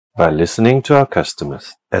By listening to our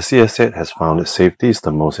customers, SESAT has found that safety is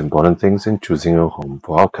the most important thing in choosing a home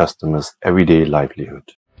for our customers' everyday livelihood.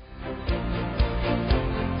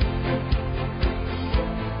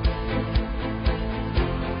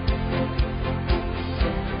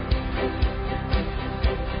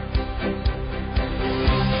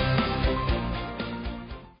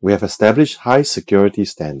 We have established high security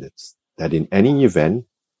standards that in any event,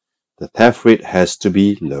 the theft rate has to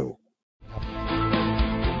be low.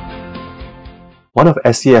 One of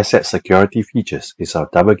SESAT's security features is our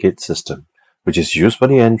double gate system, which is used for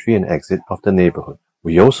the entry and exit of the neighborhood.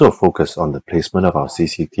 We also focus on the placement of our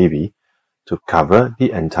CCTV to cover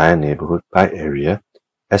the entire neighborhood by area,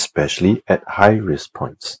 especially at high-risk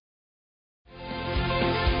points.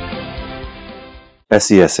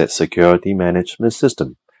 SESAT Security Management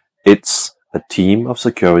System. It's a team of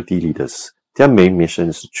security leaders. Their main mission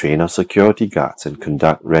is to train our security guards and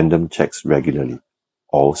conduct random checks regularly.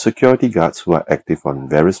 All security guards who are active on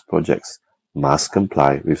various projects must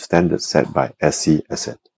comply with standards set by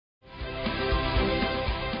SESAT.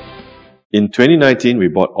 In 2019, we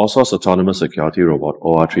bought OTSAW's autonomous security robot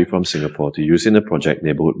OR3 from Singapore to use in the project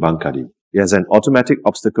Neighbourhood Bangkadi. It has an automatic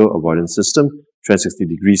obstacle avoidance system.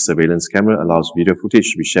 360-degree surveillance camera allows video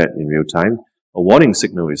footage to be shared in real time. A warning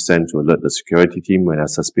signal is sent to alert the security team when a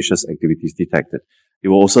suspicious activity is detected. It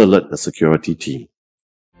will also alert the security team.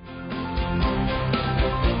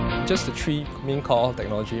 Just the three main core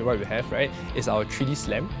technology what we have, right, is our 3D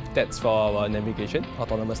SLAM. That's for our navigation,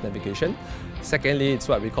 autonomous navigation. Secondly, it's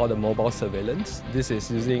what we call the mobile surveillance. This is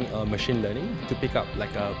using machine learning to pick up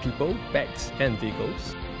like people, bags, and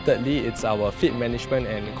vehicles. Thirdly, it's our fleet management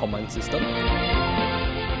and command system.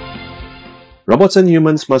 Robots and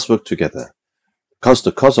humans must work together. Because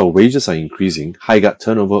the cost of wages are increasing, high guard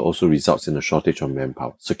turnover also results in a shortage of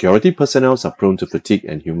manpower. Security personnel are prone to fatigue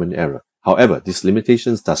and human error. However, these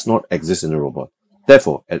limitations does not exist in a robot.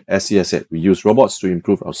 Therefore, at SESAT, we use robots to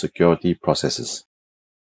improve our security processes.